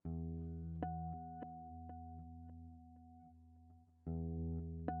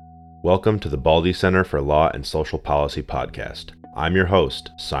Welcome to the Baldy Center for Law and Social Policy podcast. I'm your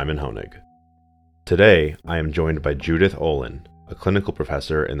host, Simon Honig. Today, I am joined by Judith Olin, a clinical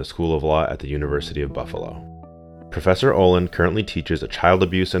professor in the School of Law at the University of Buffalo. Professor Olin currently teaches a child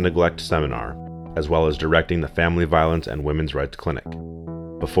abuse and neglect seminar, as well as directing the Family Violence and Women's Rights Clinic.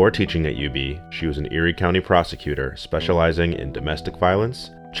 Before teaching at UB, she was an Erie County prosecutor specializing in domestic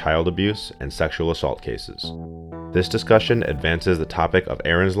violence, child abuse, and sexual assault cases. This discussion advances the topic of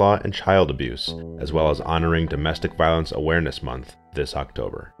Erin's Law and child abuse, as well as honoring Domestic Violence Awareness Month this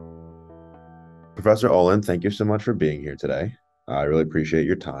October. Professor Olin, thank you so much for being here today. I really appreciate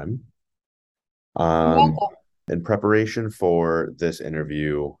your time. Welcome. In preparation for this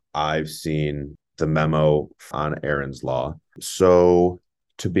interview, I've seen the memo on Erin's Law. So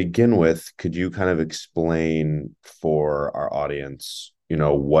to begin with, could you kind of explain for our audience,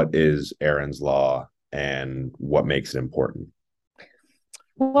 what is Erin's Law and what makes it important?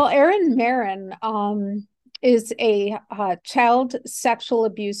 Well, Erin is a child sexual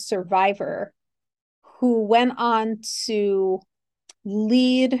abuse survivor who went on to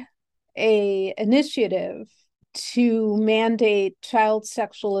lead an initiative to mandate child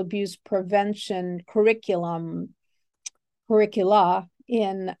sexual abuse prevention curricula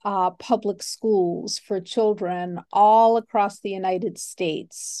in public schools for children all across the United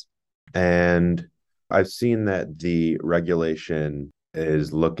States. And I've seen that the regulation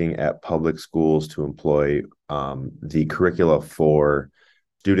is looking at public schools to employ the curricula for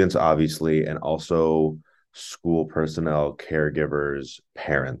students, obviously, and also school personnel, caregivers,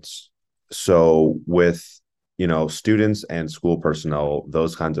 parents. So with, students and school personnel,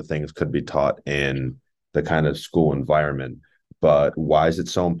 those kinds of things could be taught in the kind of school environment. But why is it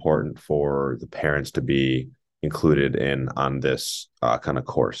so important for the parents to be included on this kind of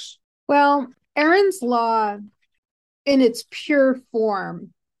course? Well, Erin's Law, in its pure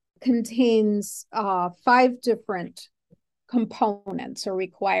form, contains 5 different components or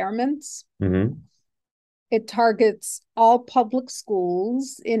requirements. Mm-hmm. It targets all public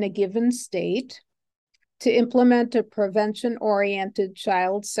schools in a given state to implement a prevention-oriented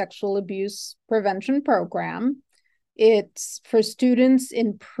child sexual abuse prevention program. It's for students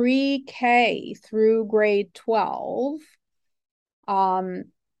in pre-K through grade 12.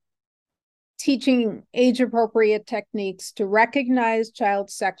 Teaching age-appropriate techniques to recognize child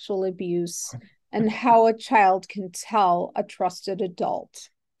sexual abuse and how a child can tell a trusted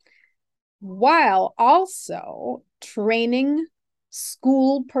adult, while also training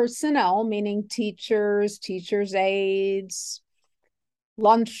school personnel, meaning teachers, teachers' aides,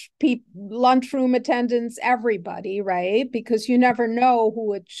 lunchroom attendants, everybody, right? Because you never know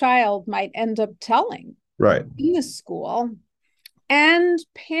who a child might end up telling Right. in the school. And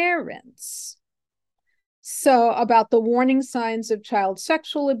parents. So about the warning signs of child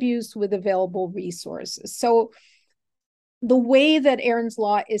sexual abuse with available resources. So the way that Erin's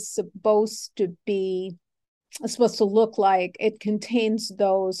Law is supposed to look like, it contains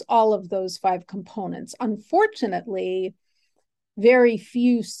all of those 5 components. Unfortunately, very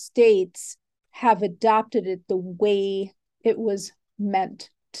few states have adopted it the way it was meant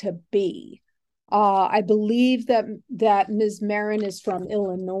to be. I believe that Ms. Marin is from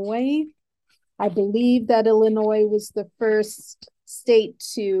Illinois. I believe that Illinois was the first state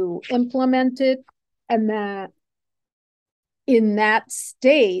to implement it, and that in that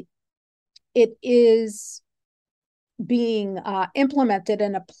state, it is being implemented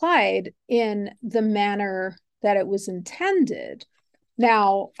and applied in the manner that it was intended.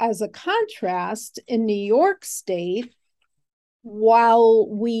 Now, as a contrast, in New York State, while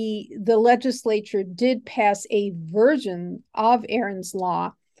the legislature did pass a version of Erin's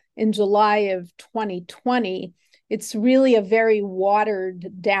Law in July of 2020, it's really a very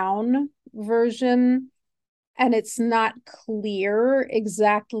watered down version, and it's not clear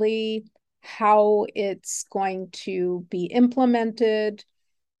exactly how it's going to be implemented.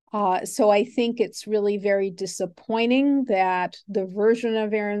 So I think it's really very disappointing that the version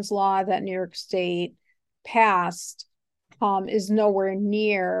of Erin's Law that New York State passed is nowhere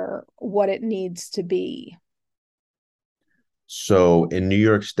near what it needs to be. So in New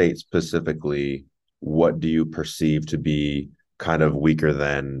York State specifically, what do you perceive to be kind of weaker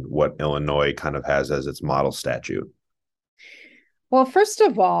than what Illinois kind of has as its model statute? Well, first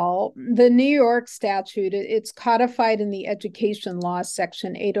of all, the New York statute, it's codified in the Education Law,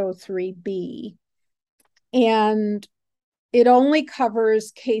 Section 803B, and it only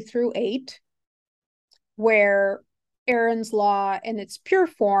covers K through 8, where Erin's Law in its pure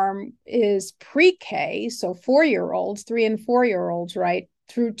form is pre-K, so 4-year-olds, 3 and 4-year-olds, right,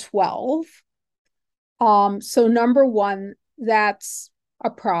 through 12. So number one, that's a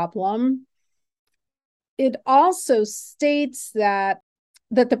problem. It also states that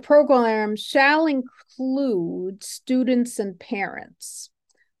the program shall include students and parents.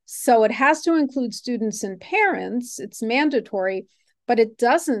 So it has to include students and parents. It's mandatory, but it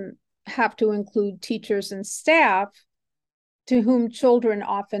doesn't have to include teachers and staff to whom children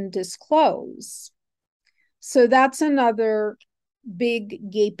often disclose. So that's another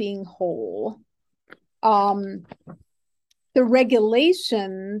big gaping hole. The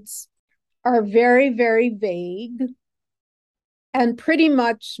regulations are very, very vague and pretty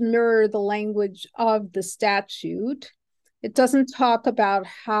much mirror the language of the statute. It doesn't talk about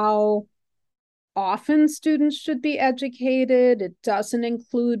how often students should be educated. It doesn't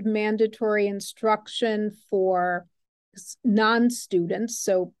include mandatory instruction for non-students,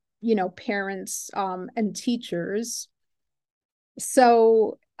 so, parents and teachers.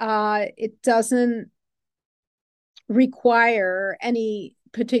 So it doesn't require any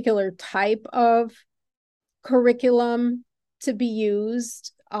particular type of curriculum to be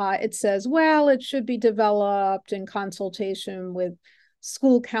used. It says, well, it should be developed in consultation with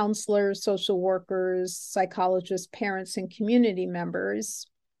school counselors, social workers, psychologists, parents, and community members.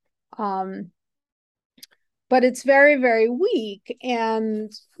 But it's very, very weak.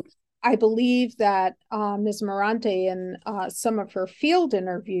 And I believe that Ms. Morante, in some of her field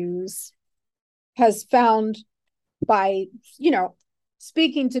interviews, has found by,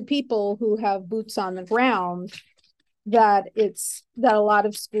 speaking to people who have boots on the ground, that a lot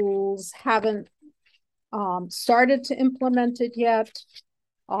of schools haven't started to implement it yet,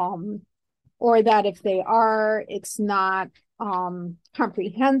 or that if they are, it's not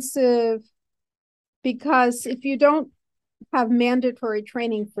comprehensive. Because if you don't have mandatory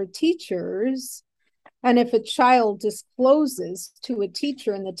training for teachers, and if a child discloses to a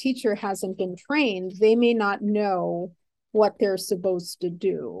teacher and the teacher hasn't been trained, they may not know what they're supposed to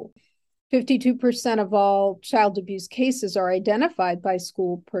do. 52% of all child abuse cases are identified by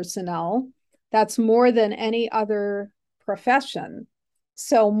school personnel. That's more than any other profession.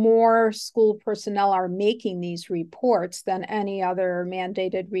 So more school personnel are making these reports than any other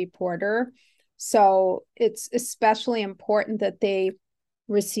mandated reporter. So it's especially important that they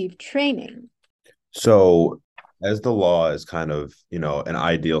receive training. So, as the law is kind of, an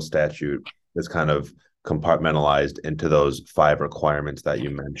ideal statute is kind of compartmentalized into those 5 requirements that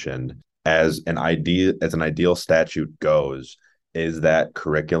you mentioned. As an ideal statute goes, is that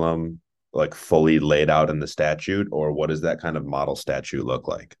curriculum like fully laid out in the statute, or what does that kind of model statute look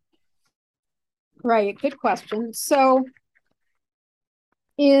like? Right, good question. So,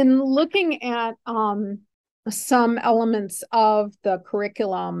 in looking at some elements of the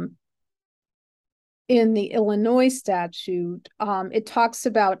curriculum in the Illinois statute, it talks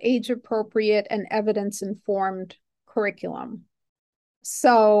about age-appropriate and evidence-informed curriculum.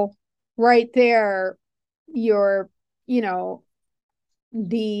 So right there,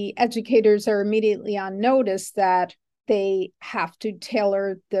 the educators are immediately on notice that they have to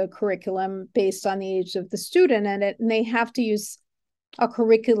tailor the curriculum based on the age of the student, and they have to use a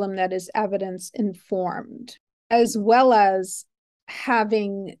curriculum that is evidence-informed, as well as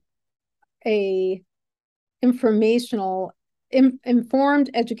having a informed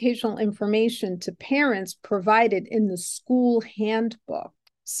educational information to parents provided in the school handbook.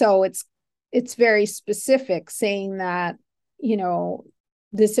 So it's very specific, saying that,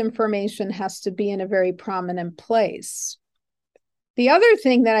 this information has to be in a very prominent place. The other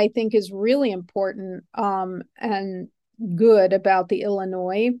thing that I think is really important and good about the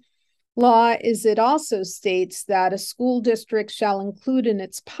Illinois law is it also states that a school district shall include in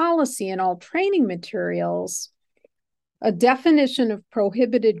its policy and all training materials a definition of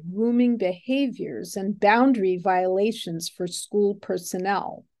prohibited grooming behaviors and boundary violations for school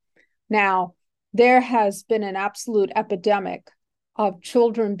personnel. Now, there has been an absolute epidemic of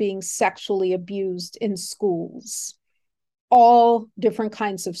children being sexually abused in schools, all different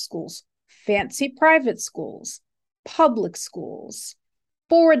kinds of schools, fancy private schools, public schools,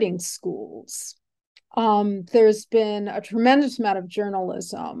 boarding schools. There's been a tremendous amount of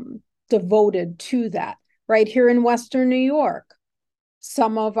journalism devoted to that. Right here in Western New York,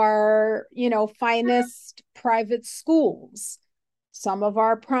 some of our, finest private schools, some of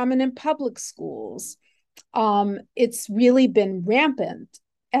our prominent public schools, it's really been rampant.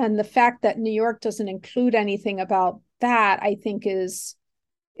 And the fact that New York doesn't include anything about that, I think is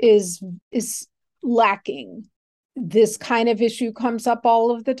lacking. This kind of issue comes up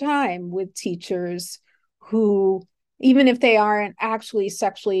all of the time with teachers who, even if they aren't actually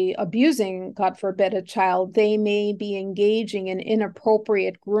sexually abusing, God forbid, a child, they may be engaging in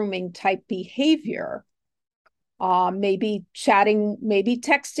inappropriate grooming type behavior. maybe chatting, maybe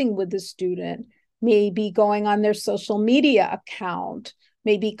texting with the student, maybe going on their social media account,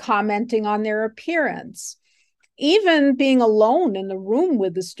 maybe commenting on their appearance. Even being alone in the room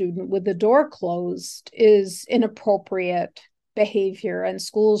with the student with the door closed is inappropriate behavior, and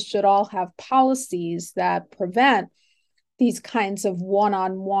schools should all have policies that prevent these kinds of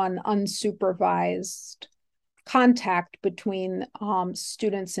one-on-one unsupervised contact between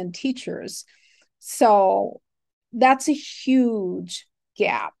students and teachers. So that's a huge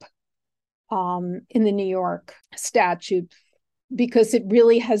gap in the New York statute, because it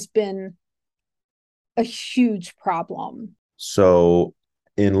really has been a huge problem. So,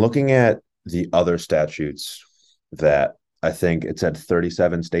 in looking at the other statutes that I think it said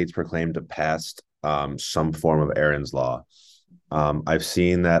 37 states proclaimed to pass some form of Erin's law, I've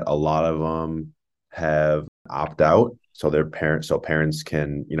seen that a lot of them have opt out. So parents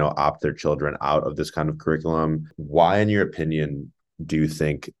can, opt their children out of this kind of curriculum. Why, in your opinion, do you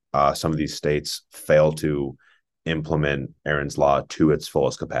think some of these states fail to implement Erin's law to its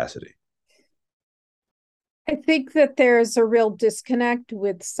fullest capacity? I think that there's a real disconnect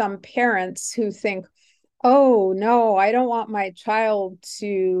with some parents who think, oh, no, I don't want my child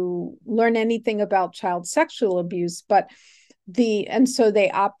to learn anything about child sexual abuse, and so they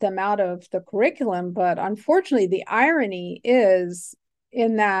opt them out of the curriculum. But unfortunately, the irony is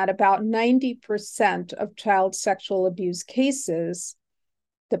in that about 90% of child sexual abuse cases,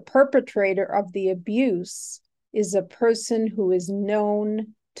 the perpetrator of the abuse is a person who is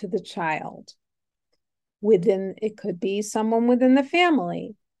known to the child. It could be someone within the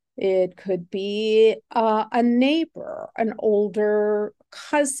family. It could be a neighbor, an older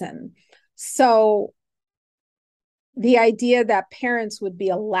cousin. So the idea that parents would be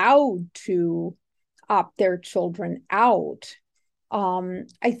allowed to opt their children out,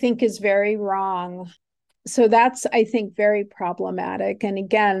 I think is very wrong. So that's, I think, very problematic. And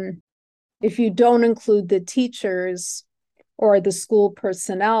again, if you don't include the teachers or the school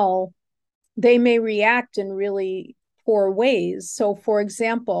personnel, they may react in really poor ways. So, for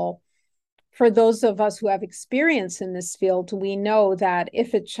example, for those of us who have experience in this field, we know that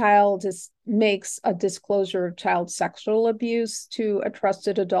if a child makes a disclosure of child sexual abuse to a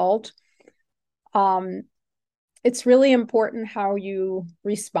trusted adult, it's really important how you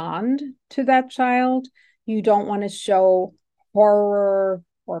respond to that child. You don't want to show horror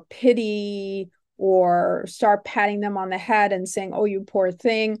or pity or start patting them on the head and saying, oh, you poor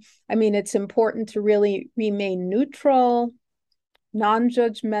thing. I mean, it's important to really remain neutral,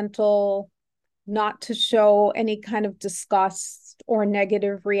 non-judgmental, not to show any kind of disgust or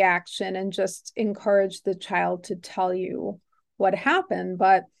negative reaction, and just encourage the child to tell you what happened.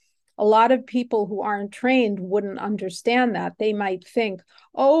 But a lot of people who aren't trained wouldn't understand that. They might think,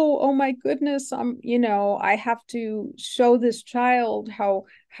 oh my goodness, I have to show this child how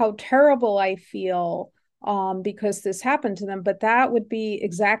terrible I feel because this happened to them. But that would be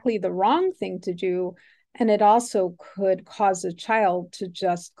exactly the wrong thing to do. And it also could cause a child to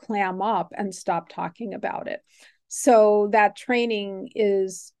just clam up and stop talking about it. So that training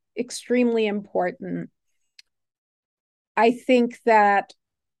is extremely important. I think that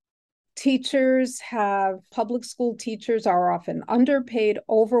public school teachers are often underpaid,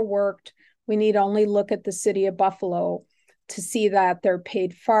 overworked. We need only look at the city of Buffalo to see that they're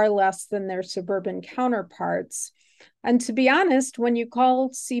paid far less than their suburban counterparts. And to be honest, when you call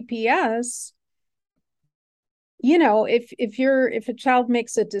CPS, if a child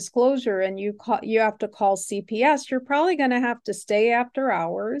makes a disclosure and you have to call CPS, you're probably going to have to stay after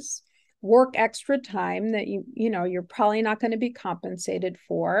hours, work extra time that you're probably not going to be compensated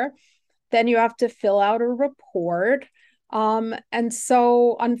for. Then you have to fill out a report. And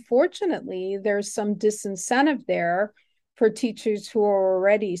so unfortunately, there's some disincentive there for teachers who are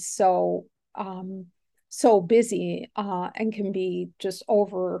already so busy and can be just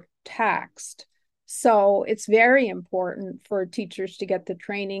overtaxed. So it's very important for teachers to get the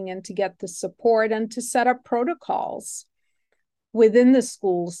training and to get the support and to set up protocols within the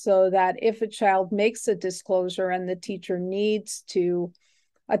school so that if a child makes a disclosure and the teacher needs to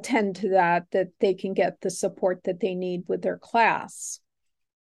attend to that they can get the support that they need with their class.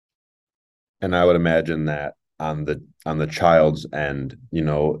 And I would imagine that on the child's end,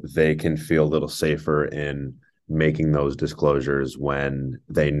 they can feel a little safer in making those disclosures when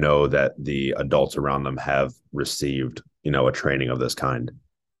they know that the adults around them have received, a training of this kind.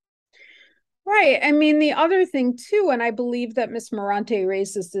 Right. I mean, the other thing too, and I believe that Ms. Morante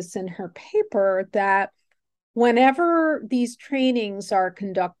raises this in her paper, that whenever these trainings are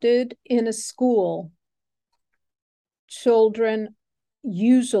conducted in a school, children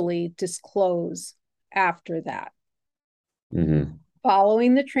usually disclose after that. Mm-hmm.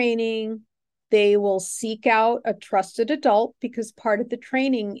 Following the training, they will seek out a trusted adult, because part of the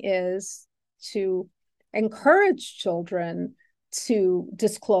training is to encourage children to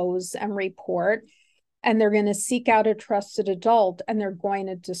disclose and report. And they're going to seek out a trusted adult, and they're going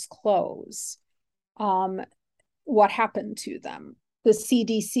to disclose what happened to them. The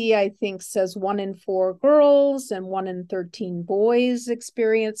CDC, I think, says 1 in 4 girls and 1 in 13 boys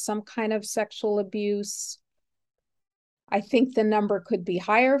experience some kind of sexual abuse. I think the number could be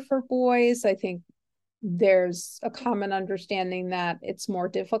higher for boys. I think there's a common understanding that it's more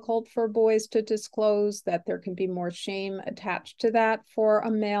difficult for boys to disclose, that there can be more shame attached to that for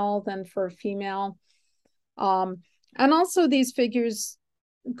a male than for a female. And also these figures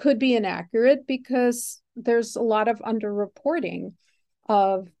could be inaccurate because there's a lot of underreporting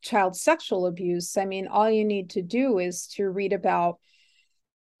of child sexual abuse. I mean, all you need to do is to read about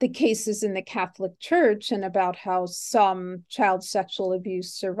the cases in the Catholic Church and about how some child sexual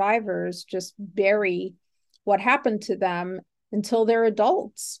abuse survivors just bury what happened to them until they're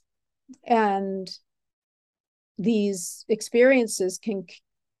adults. And these experiences can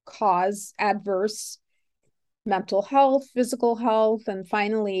cause adverse mental health, physical health, and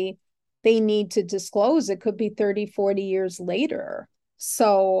finally, they need to disclose. It could be 30, 40 years later.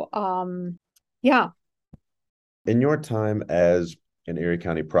 So, yeah. In your time as an Erie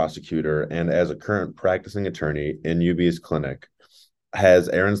County prosecutor and as a current practicing attorney in UB's clinic, has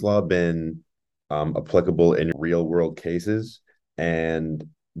Erin's Law been applicable in real world cases? And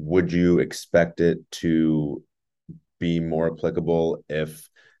would you expect it to be more applicable if,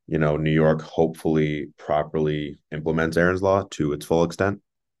 New York hopefully properly implements Erin's Law to its full extent?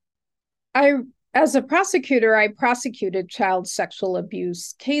 As a prosecutor, I prosecuted child sexual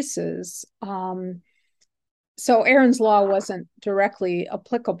abuse cases. So Erin's Law wasn't directly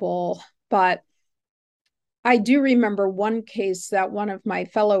applicable, but I do remember one case that one of my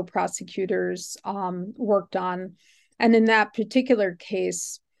fellow prosecutors worked on. And in that particular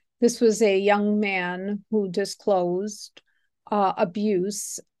case, this was a young man who disclosed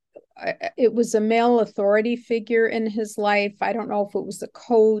abuse. It was a male authority figure in his life. I don't know if it was a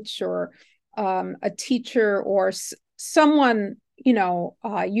coach or a teacher or someone,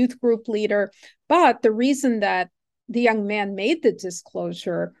 youth group leader. But the reason that the young man made the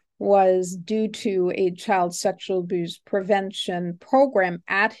disclosure was due to a child sexual abuse prevention program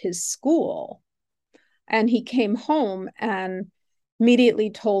at his school. And he came home and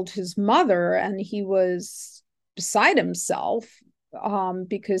immediately told his mother, and he was beside himself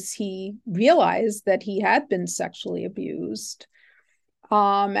because he realized that he had been sexually abused.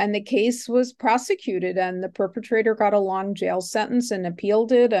 And the case was prosecuted, and the perpetrator got a long jail sentence and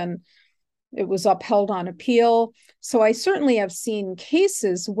appealed it, and it was upheld on appeal. So I certainly have seen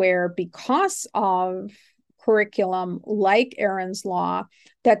cases where, because of curriculum like Erin's Law,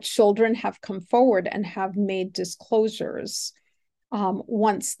 that children have come forward and have made disclosures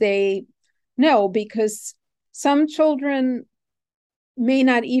once they know, because some children may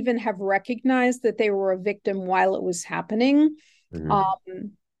not even have recognized that they were a victim while it was happening. Mm-hmm.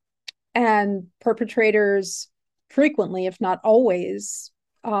 And perpetrators frequently, if not always,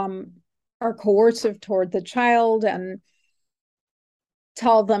 are coercive toward the child and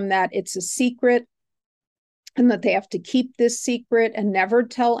tell them that it's a secret and that they have to keep this secret and never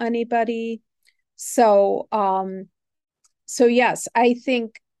tell anybody. So yes, I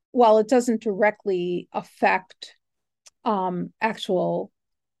think while it doesn't directly affect actual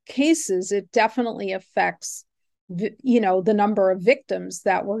cases, it definitely affects the number of victims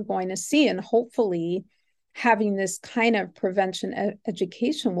that we're going to see. And hopefully having this kind of prevention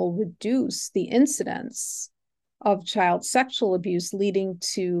education will reduce the incidence of child sexual abuse, leading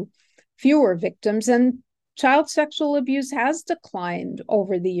to fewer victims. And child sexual abuse has declined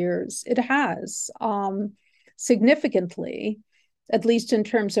over the years. It has significantly, at least in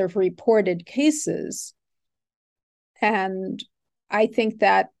terms of reported cases. And I think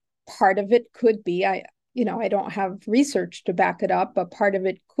that part of it could be, I don't have research to back it up, but part of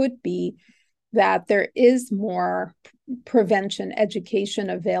it could be that there is more prevention education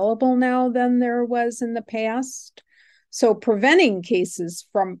available now than there was in the past. So preventing cases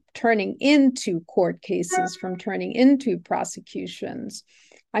from turning into court cases, from turning into prosecutions,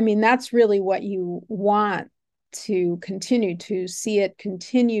 I mean, that's really what you want to continue to see, it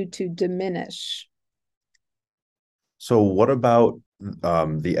continue to diminish. So what about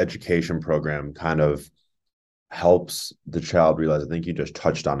the education program kind of helps the child realize? I think you just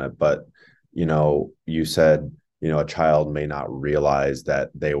touched on it, but you said, a child may not realize that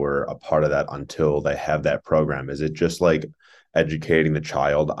they were a part of that until they have that program. Is it just like educating the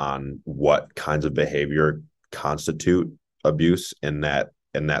child on what kinds of behavior constitute abuse in that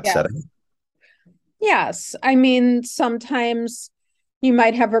setting? Yes. Yes. I mean, sometimes you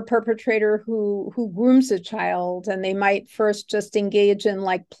might have a perpetrator who grooms a child, and they might first just engage in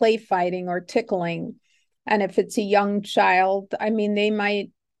like play fighting or tickling. And if it's a young child, I mean, they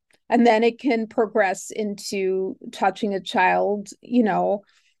might, and then it can progress into touching a child, in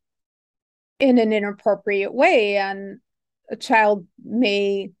an inappropriate way. And a child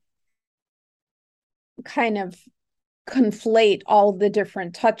may kind of conflate all the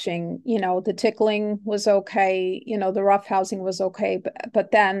different touching. The tickling was okay, the roughhousing was okay,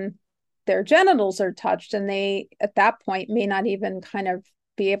 but then their genitals are touched, and they at that point may not even kind of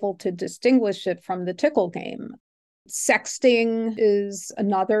be able to distinguish it from the tickle game. Sexting is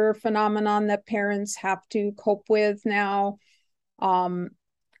another phenomenon that parents have to cope with now, um,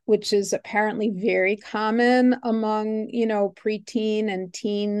 which is apparently very common among, preteen and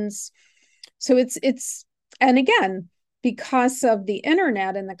teens. So it's and again, because of the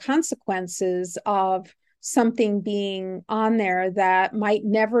internet and the consequences of something being on there that might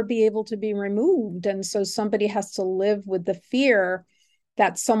never be able to be removed. And so somebody has to live with the fear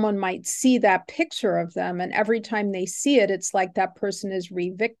that someone might see that picture of them. And every time they see it, it's like that person is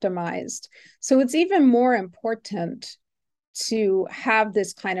re-victimized. So it's even more important to have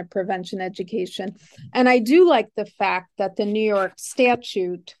this kind of prevention education. And I do like the fact that the New York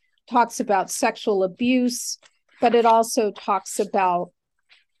statute talks about sexual abuse, but it also talks about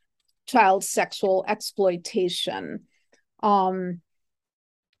child sexual exploitation. And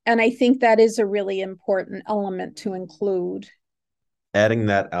I think that is a really important element to include. Adding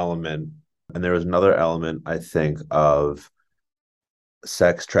that element, and there was another element, I think, of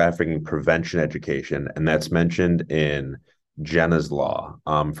sex trafficking prevention education, and that's mentioned in Jenna's law.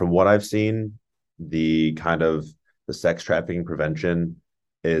 From what I've seen, the sex trafficking prevention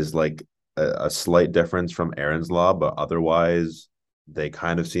is like a slight difference from Erin's law, but otherwise they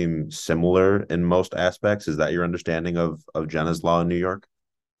kind of seem similar in most aspects. Is that your understanding of Jenna's law in New York?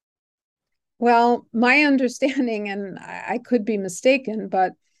 Well, my understanding, and I could be mistaken,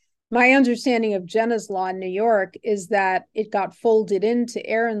 but my understanding of Jenna's law in New York is that it got folded into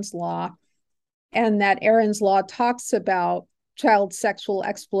Erin's law, and that Erin's law talks about child sexual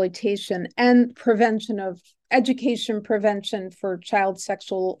exploitation and prevention of education prevention for child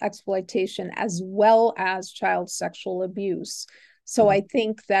sexual exploitation, as well as child sexual abuse. So I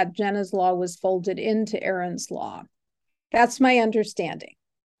think that Jenna's law was folded into Erin's law. That's my understanding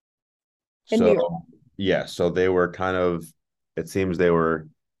in New York. So, yeah, so they were kind of, it seems they were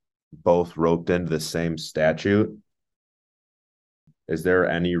both roped into the same statute. Is there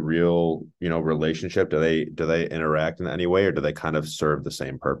any real, relationship? Do they interact in any way, or do they kind of serve the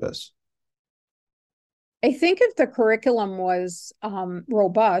same purpose? I think if the curriculum was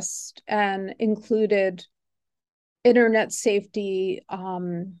robust and included internet safety,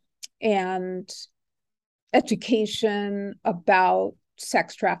 and education about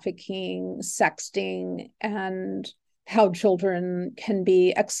sex trafficking, sexting, and how children can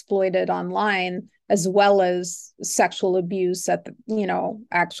be exploited online, as well as sexual abuse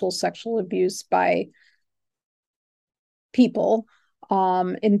actual sexual abuse by people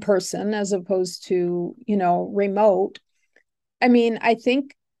in person as opposed to, remote. I mean, I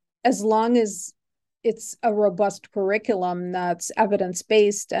think as long as it's a robust curriculum that's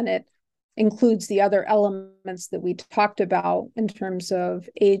evidence-based, and it includes the other elements that we talked about in terms of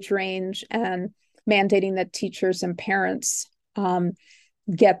age range and mandating that teachers and parents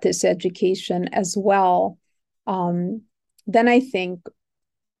get this education as well, then I think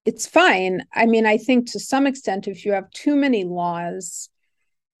it's fine. I mean, I think to some extent, if you have too many laws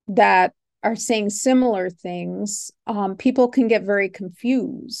that are saying similar things, people can get very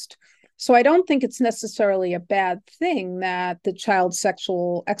confused. So I don't think it's necessarily a bad thing that the child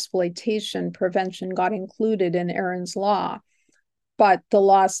sexual exploitation prevention got included in Erin's law, but the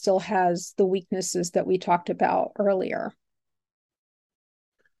law still has the weaknesses that we talked about earlier.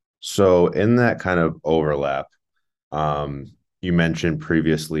 So, in that kind of overlap, you mentioned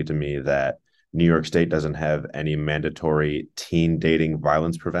previously to me that New York State doesn't have any mandatory teen dating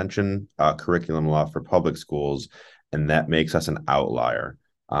violence prevention curriculum law for public schools, and that makes us an outlier.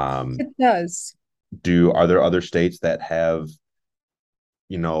 Um, It does. are there other states that have,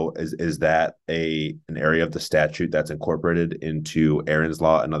 is that an area of the statute that's incorporated into Erin's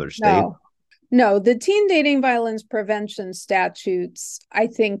law in other states? No, no, the teen dating violence prevention statutes, I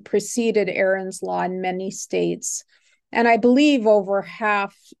think, preceded Erin's law in many states. And I believe over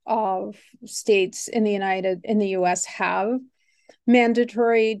half of states in the US have.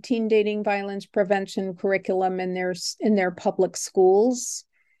 mandatory teen dating violence prevention curriculum in their public schools.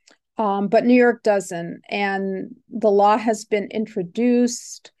 But New York doesn't. And the law has been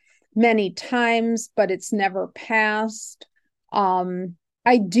introduced many times, but it's never passed.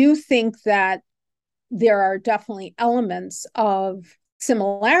 I do think that there are definitely elements of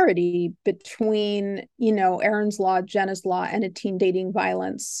similarity between, Erin's law, Jenna's law, and a teen dating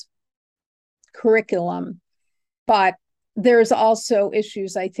violence curriculum. But there's also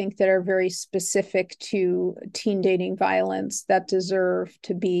issues, I think, that are very specific to teen dating violence that deserve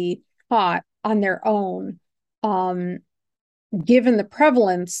to be taught on their own. Given the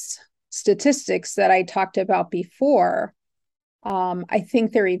prevalence statistics that I talked about before, I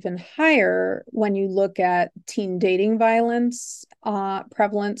think they're even higher when you look at teen dating violence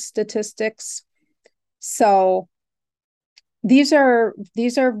prevalence statistics. So these are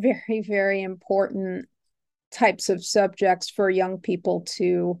very, very important types of subjects for young people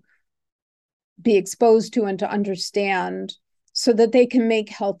to be exposed to and to understand so that they can make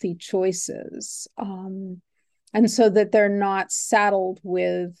healthy choices, and so that they're not saddled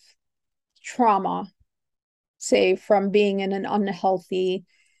with trauma, say, from being in an unhealthy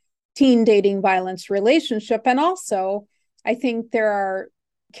teen dating violence relationship. And also, I think there are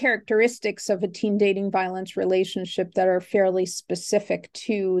characteristics of a teen dating violence relationship that are fairly specific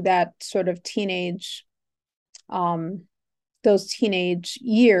to that sort of those teenage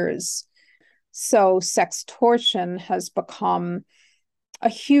years. So sextortion has become a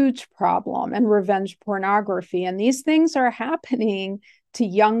huge problem, and revenge pornography. And these things are happening to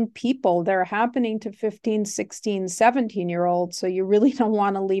young people. They're happening to 15, 16, 17-year-olds. So you really don't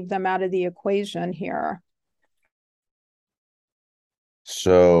want to leave them out of the equation here.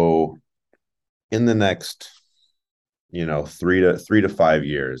 So in the next, 3 to 5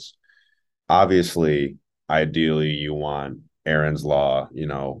 years, obviously, ideally you want Erin's law,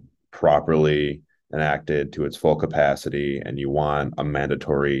 properly enacted to its full capacity, and you want a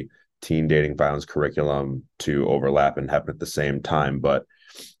mandatory teen dating violence curriculum to overlap and happen at the same time. But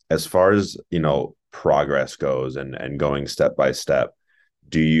as far as, progress goes and going step by step,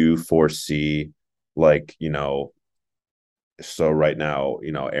 do you foresee, so right now,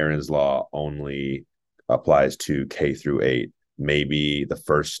 Erin's law only applies to K through 8. Maybe the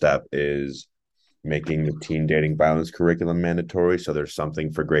first step is making the teen dating violence curriculum mandatory, so there's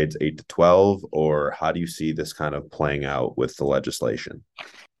something for grades 8 to 12, or how do you see this kind of playing out with the legislation?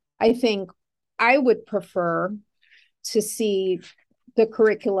 I think I would prefer to see both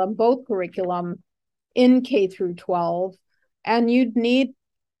curriculum in K through 12. And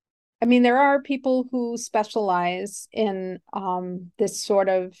there are people who specialize in this sort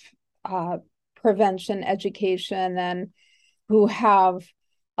of prevention education and who have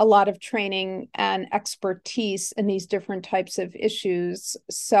a lot of training and expertise in these different types of issues.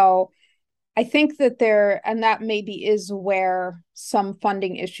 So I think that that maybe is where some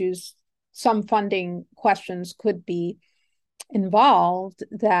funding questions could be involved,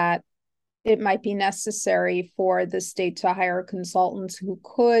 that it might be necessary for the state to hire consultants who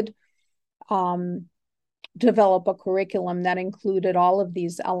could develop a curriculum that included all of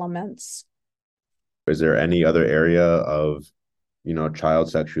these elements. Is there any other area of child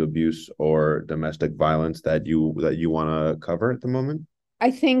sexual abuse or domestic violence that you want to cover at the moment? I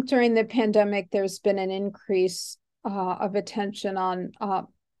think during the pandemic, there's been an increase of attention on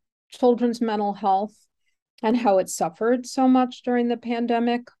children's mental health and how it suffered so much during the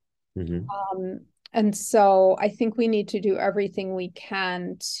pandemic. Mm-hmm. And so I think we need to do everything we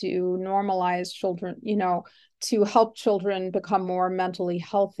can to normalize children, to help children become more mentally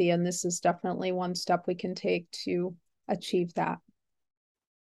healthy. And this is definitely one step we can take to achieve that.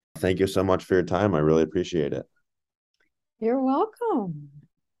 Thank you so much for your time. I really appreciate it. You're welcome.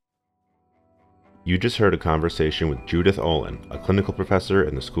 You just heard a conversation with Judith Olin, a clinical professor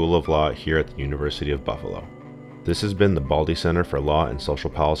in the School of Law here at the University of Buffalo. This has been the Baldy Center for Law and Social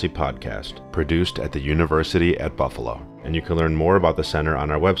Policy podcast, produced at the University at Buffalo. And you can learn more about the center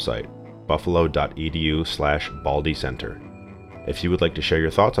on our website, buffalo.edu/baldycenter. If you would like to share your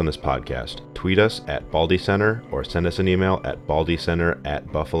thoughts on this podcast, tweet us at Baldy Center or send us an email at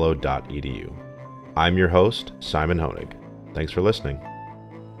baldycenter@buffalo.edu. I'm your host, Simon Honig. Thanks for listening.